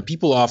particular, and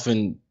people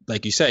often,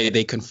 like you say,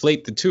 they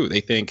conflate the two. They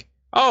think,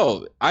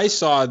 oh, I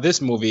saw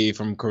this movie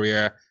from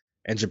Korea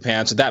and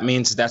Japan, so that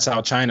means that's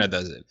how China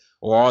does it,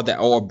 or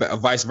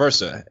vice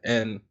versa.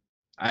 And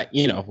I,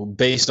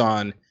 based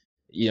on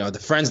the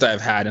friends that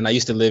I've had, and I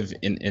used to live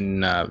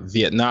in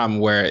Vietnam,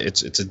 where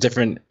it's a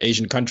different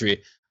Asian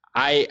country.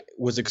 I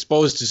was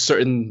exposed to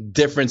certain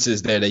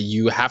differences there that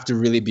you have to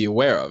really be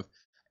aware of.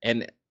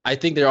 And I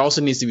think there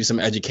also needs to be some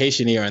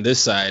education here on this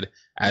side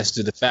as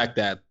to the fact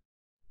that,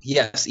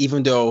 yes,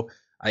 even though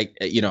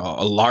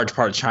a large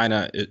part of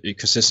China it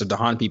consists of the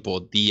Han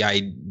people,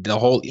 the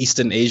whole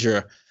Eastern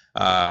Asia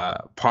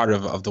part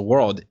of the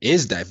world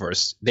is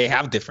diverse. They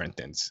have different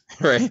things,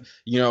 right?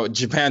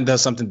 Japan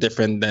does something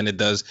different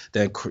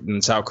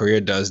than South Korea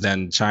does,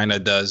 than China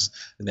does,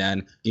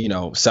 than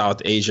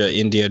South Asia,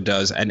 India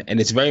does, and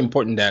it's very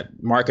important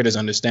that marketers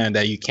understand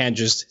that you can't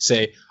just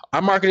say,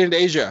 I'm marketing to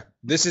Asia,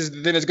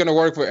 then it's going to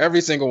work for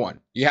every single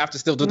one. You have to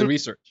still do the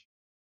research.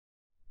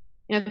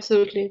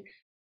 Absolutely.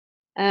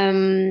 I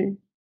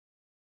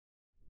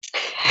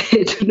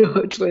don't know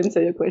how to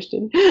answer your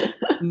question.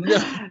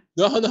 No,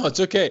 it's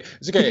okay.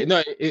 It's okay.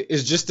 No, it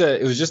was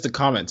just a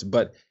comment,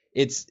 but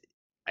I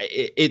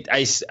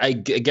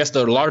guess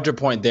the larger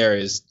point there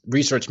is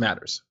research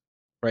matters,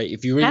 right?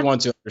 If you really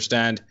want to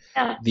understand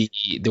the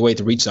way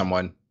to reach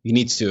someone, you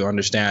need to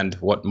understand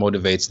what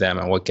motivates them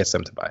and what gets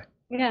them to buy.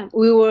 Yeah,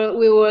 we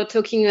were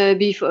talking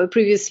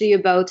previously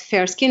about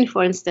fair skin,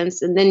 for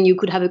instance, and then you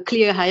could have a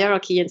clear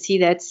hierarchy and see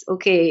that,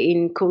 okay,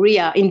 in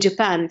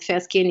Japan, fair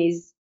skin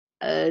is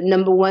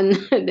number one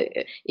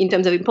in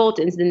terms of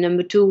importance. The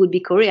number two would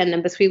be Korea, and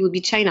number three would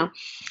be China.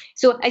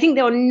 So I think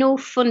there are no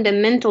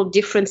fundamental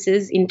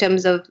differences in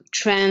terms of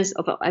trends.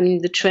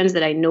 The trends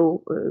that I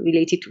know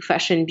related to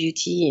fashion,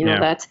 beauty, all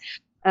that.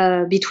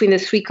 Between the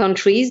three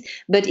countries,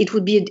 but it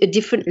would be a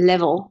different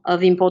level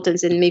of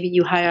importance, and maybe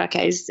you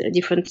hierarchize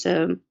different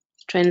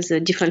trends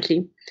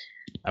differently.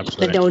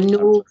 Absolutely. But there are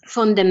no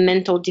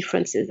fundamental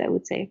differences, I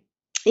would say.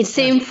 It's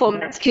same for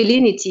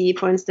masculinity,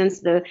 for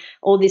instance.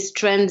 All this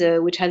trend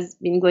which has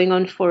been going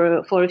on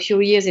for a few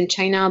years in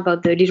China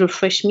about the little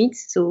fresh meat,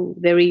 so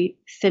very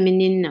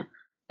feminine,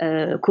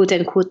 quote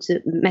unquote,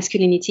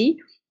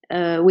 masculinity,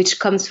 which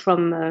comes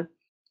from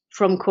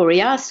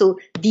Korea. So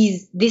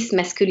this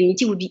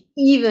masculinity would be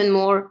even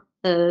more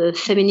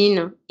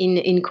feminine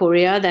in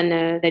Korea than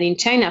in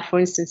China, for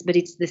instance. But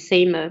it's the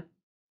same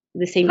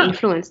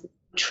influence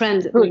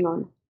trend going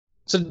on.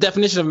 So the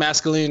definition of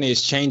masculinity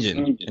is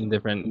changing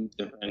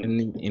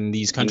in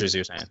these countries,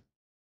 you're saying?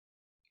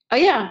 Oh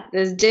yeah,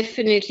 there's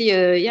definitely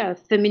a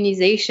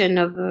feminization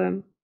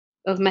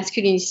of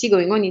masculinity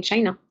going on in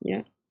China.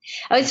 Yeah.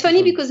 It's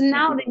funny because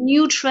now the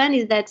new trend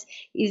is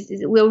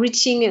we're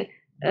reaching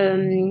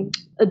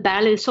a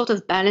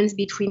balance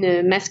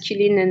between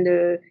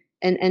masculine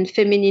and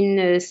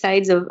feminine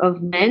sides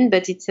of men,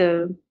 but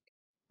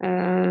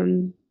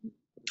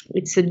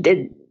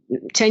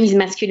Chinese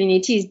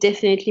masculinity is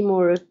definitely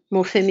more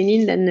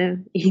feminine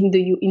than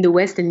in the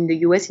West and in the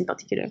US in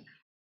particular.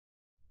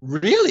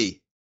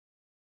 Really?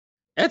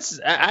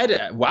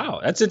 Wow,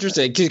 that's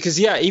interesting. Because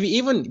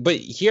but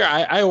here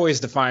I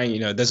always define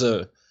there's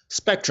a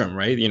spectrum,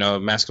 right?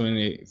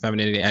 Masculinity,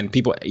 femininity, and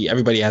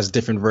everybody has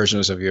different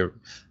versions of your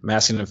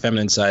masculine and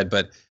feminine side.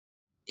 But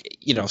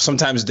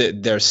sometimes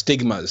there are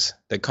stigmas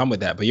that come with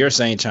that. But you're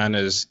saying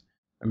China's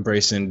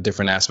embracing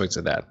different aspects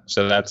of that.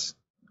 So that's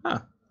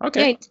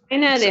okay. Yeah,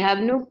 in China they have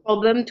no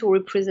problem to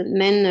represent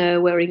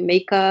men wearing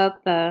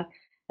makeup, dyeing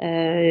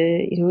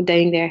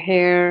their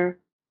hair,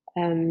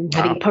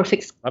 having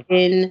perfect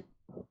skin,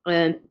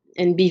 and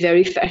be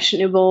very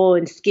fashionable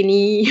and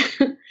skinny.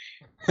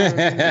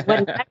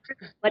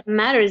 What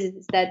matters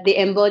is that they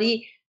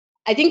embody.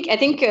 I think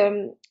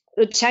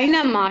the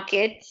China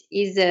market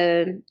is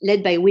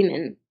led by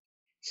women,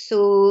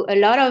 so a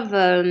lot of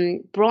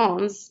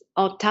brands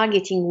are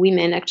targeting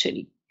women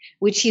actually,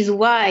 which is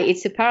why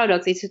it's a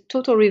paradox. It's a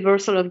total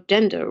reversal of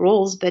gender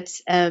roles, but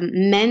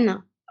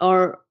men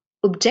are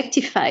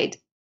objectified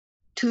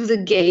to the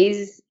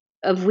gaze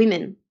of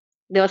women.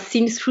 They are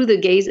seen through the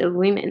gaze of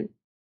women,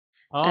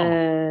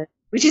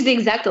 which is the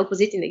exact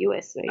opposite in the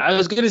US. Right? I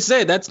was going to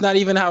say, that's not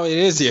even how it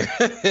is here.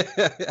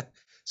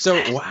 So,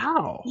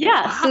 wow.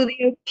 Yeah, Wow. so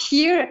they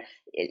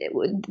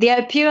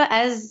appear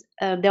as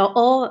they're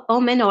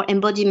all men are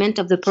embodiment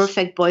of the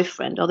perfect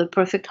boyfriend or the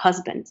perfect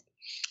husband.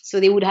 So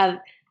they would have.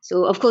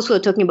 So of course we're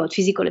talking about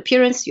physical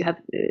appearance. You have,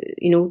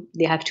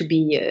 they have to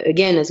be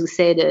again, as we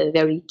said,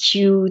 very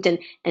cute and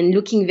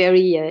looking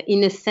very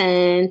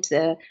innocent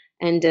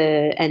and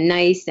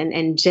nice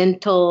and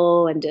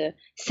gentle and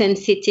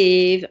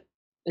sensitive.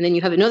 And then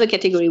you have another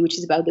category which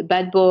is about the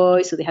bad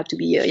boy. So they have to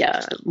be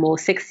more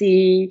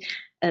sexy,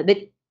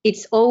 but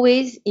it's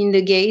always through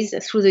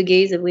the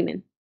gaze of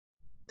women.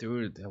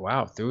 Through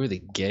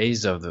the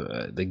gaze of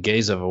the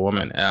gaze of a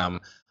woman.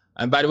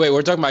 And by the way,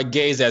 we're talking about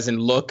gaze as in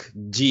look,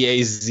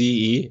 Gaze.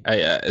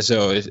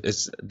 So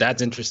it's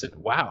that's interesting.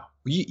 Wow,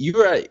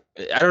 you're I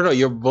don't know,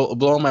 you're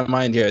blowing my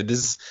mind here.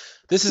 This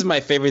is my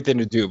favorite thing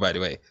to do, by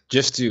the way,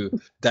 just to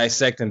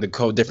dissect into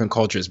different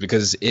cultures,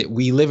 because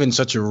we live in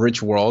such a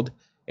rich world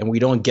and we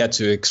don't get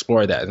to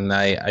explore that. And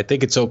I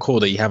think it's so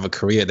cool that you have a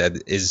career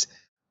that is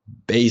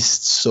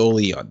based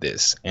solely on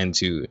this and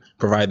to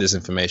provide this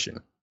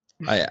information.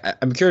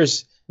 I'm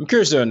curious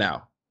though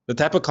now, the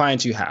type of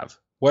clients you have,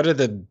 what are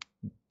the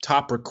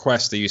top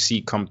requests that you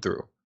see come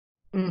through?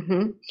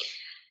 Mm-hmm.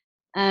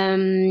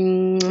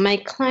 My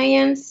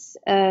clients,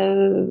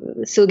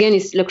 so again,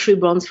 it's luxury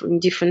brands from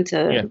different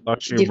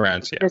luxury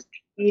brands,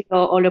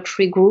 or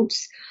luxury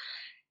groups.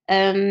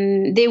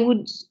 They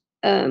would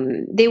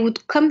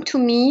come to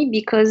me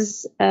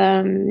because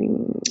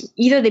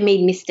either they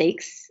made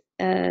mistakes,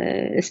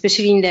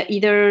 especially in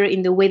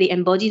the way they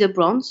embody the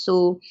brand.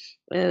 So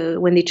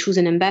when they choose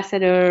an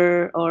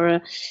ambassador,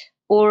 or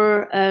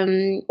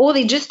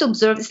they just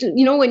observe.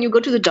 When you go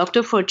to the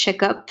doctor for a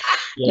checkup,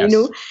 yes.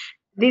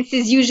 This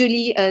is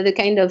usually the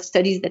kind of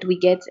studies that we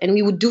get, and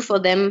we would do for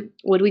them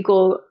what we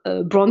call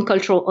a brand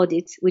cultural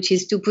audit, which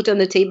is to put on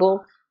the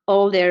table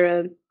all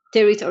their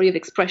territory of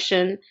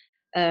expression,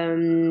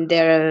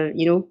 their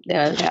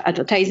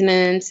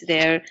advertisements,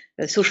 their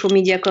social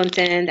media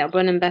content, their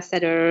brand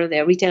ambassador,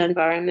 their retail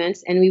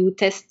environments, and we would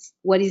test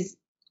what is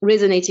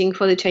resonating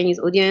for the Chinese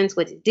audience,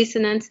 what is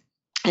dissonant,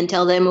 and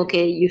tell them,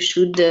 okay, you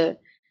should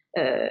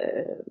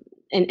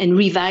and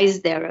revise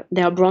their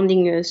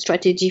branding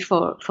strategy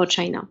for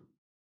China.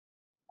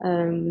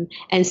 And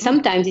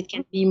sometimes it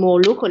can be more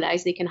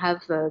localized. They can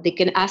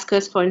ask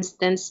us, for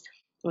instance,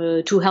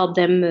 to help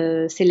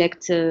them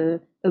select a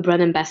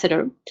brand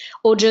ambassador,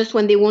 or just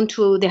when they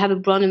have a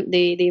brand,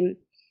 they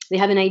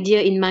have an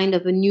idea in mind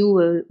of a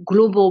new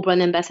global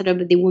brand ambassador,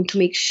 but they want to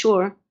make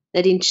sure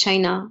that in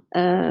China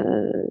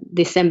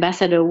this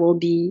ambassador will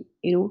be,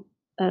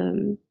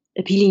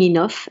 appealing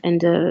enough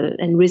and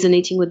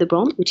resonating with the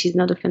brand, which is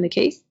not often the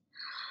case.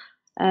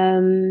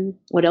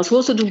 What else? We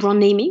also do brand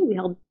naming. We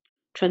help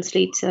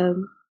translate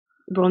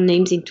brand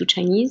names into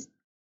Chinese.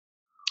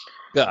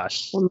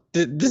 Gosh,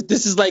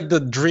 this is like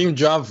the dream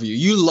job for you.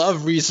 You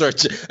love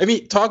research. I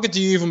mean, talking to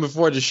you even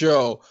before the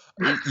show,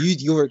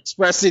 you were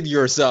expressing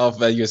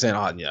yourself and you're saying,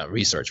 "Oh yeah,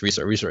 research,"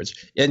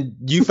 and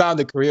you found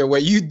a career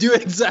where you do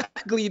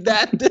exactly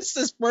that. This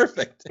is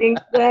perfect.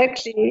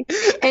 Exactly.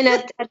 And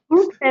at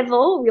group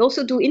level, we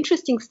also do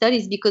interesting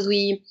studies because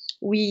we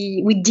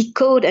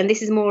decode, and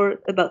this is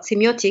more about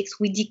semiotics.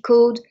 We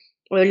decode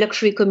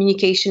luxury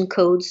communication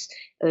codes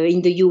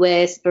in the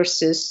US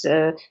versus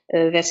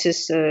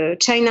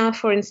China,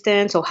 for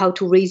instance, or how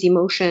to raise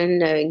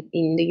emotion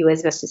in the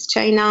US versus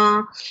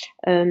China,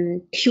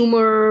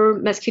 humor,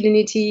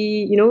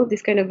 masculinity,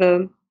 this kind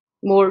of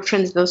more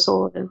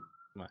transversal. I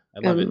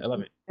love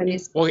it.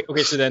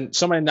 Okay, so then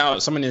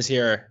someone is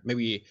here,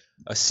 maybe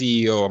a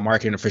CEO or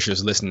marketing official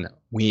is listening.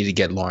 We need to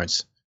get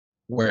Lawrence.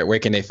 Where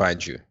can they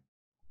find you?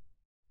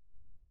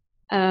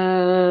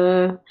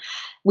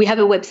 We have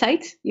a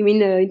website. You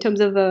mean in terms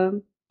of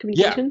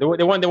communication? Yeah,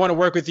 they want to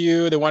work with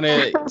you. They want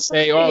to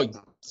say, "Oh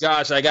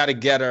gosh, I got to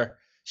get her.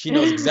 She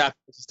knows exactly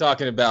what she's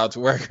talking about."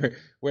 Where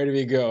do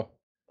we go?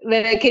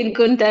 Well, they can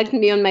contact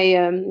me on my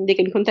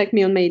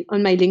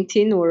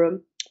LinkedIn or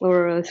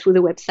through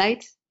the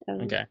website.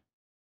 Okay,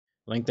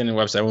 LinkedIn and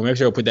website. We'll make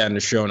sure we'll put that in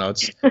the show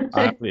notes.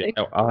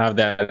 I'll have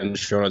that in the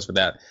show notes for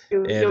that.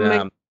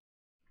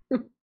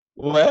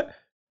 What?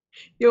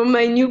 You're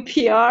my new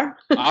PR.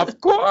 Of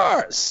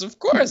course.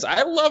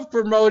 I love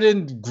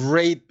promoting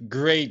great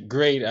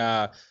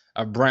brands,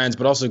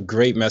 but also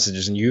great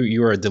messages. And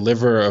you are a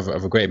deliverer of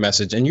a great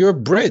message, and you're a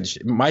bridge.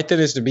 My thing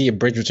is to be a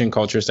bridge between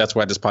cultures. That's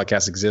why this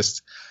podcast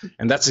exists,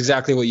 and that's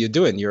exactly what you're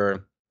doing.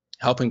 You're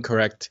helping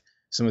correct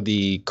some of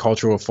the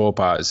cultural faux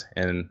pas,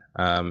 and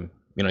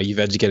you've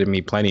educated me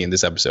plenty in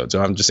this episode.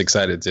 So I'm just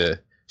excited to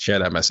share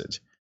that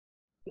message.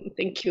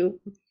 Thank you.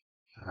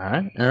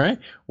 All right.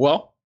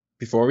 Well,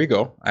 before we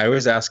go, I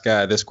always ask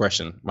this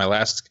question. My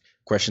last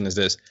question is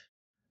this.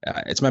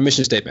 It's my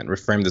mission statement,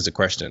 reframed as a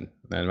question.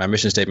 And my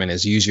mission statement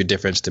is use your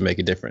difference to make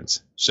a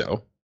difference.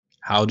 So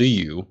how do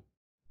you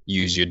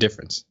use your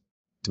difference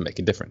to make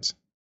a difference?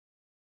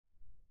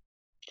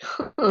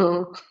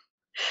 Oh.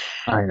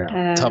 I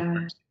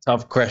know.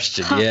 Tough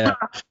question. Yeah.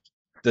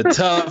 The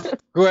tough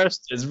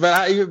questions,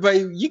 but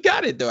you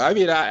got it though. I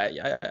mean,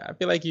 I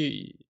feel like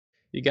you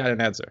got an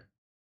answer.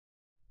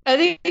 I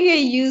think I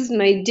use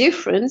my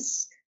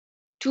difference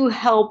to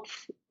help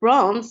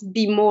brands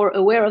be more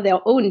aware of their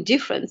own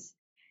difference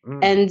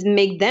and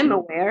make them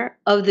aware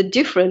of the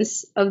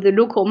difference of the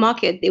local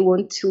market they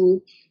want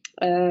to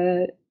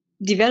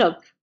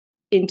develop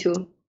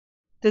into.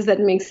 Does that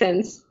make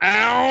sense?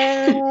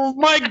 Ow!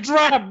 Mic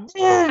drop!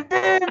 Boom,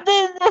 boom,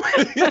 boom.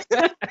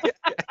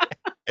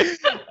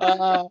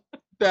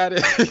 That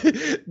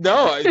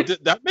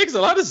makes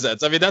a lot of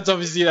sense. I mean, that's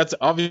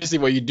obviously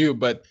what you do,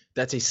 but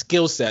that's a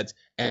skill set,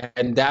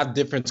 and that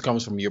difference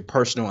comes from your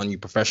personal and your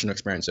professional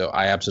experience. So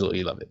I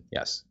absolutely love it.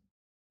 Yes,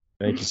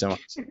 thank you so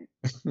much.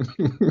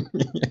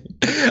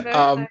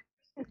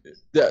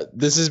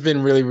 This has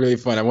been really, really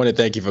fun. I want to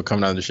thank you for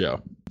coming on the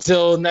show.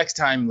 Till next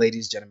time,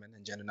 ladies, gentlemen,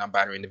 and gender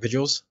non-binary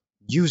individuals,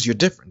 use your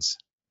difference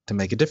to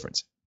make a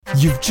difference.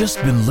 You've just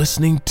been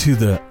listening to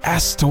the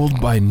As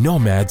Told by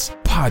Nomads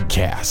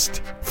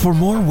podcast. For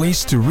more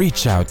ways to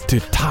reach out to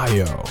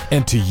Tayo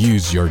and to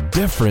use your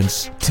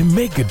difference to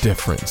make a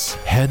difference,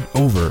 head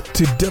over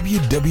to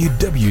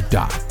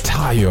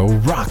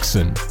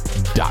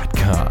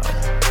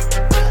www.tayoroxen.com.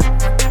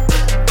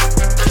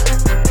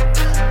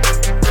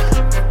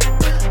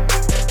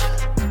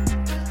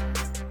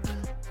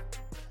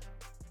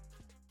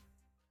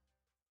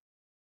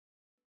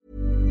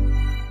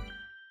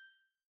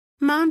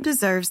 Mom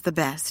deserves the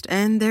best,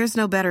 and there's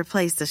no better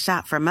place to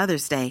shop for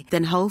Mother's Day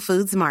than Whole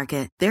Foods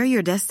Market. They're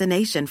your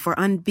destination for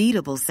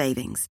unbeatable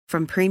savings,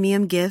 from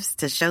premium gifts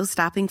to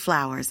show-stopping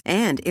flowers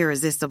and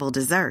irresistible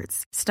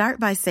desserts. Start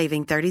by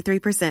saving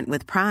 33%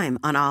 with Prime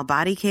on all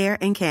body care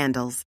and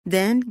candles.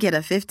 Then get a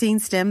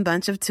 15-stem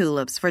bunch of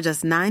tulips for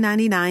just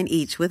 $9.99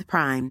 each with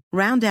Prime.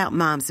 Round out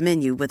Mom's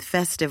menu with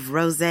festive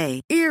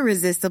rosé,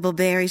 irresistible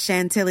berry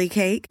chantilly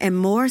cake, and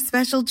more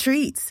special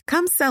treats.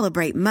 Come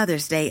celebrate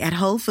Mother's Day at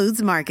Whole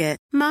Foods Market.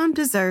 Mom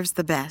deserves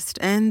the best,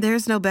 and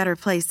there's no better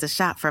place to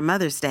shop for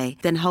Mother's Day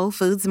than Whole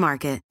Foods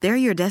Market. They're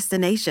your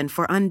destination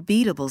for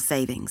unbeatable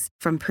savings,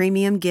 from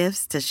premium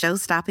gifts to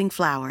show-stopping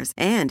flowers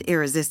and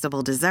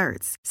irresistible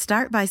desserts.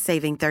 Start by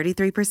saving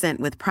 33%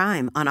 with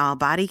Prime on all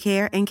body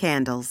care and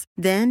candles.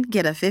 Then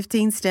get a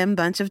 15-stem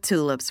bunch of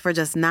tulips for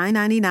just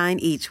 $9.99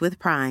 each with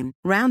Prime.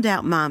 Round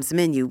out Mom's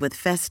menu with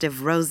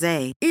festive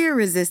rosé,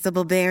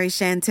 irresistible berry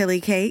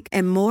chantilly cake,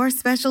 and more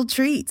special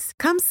treats.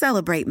 Come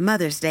celebrate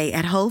Mother's Day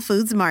at Whole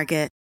Foods Market.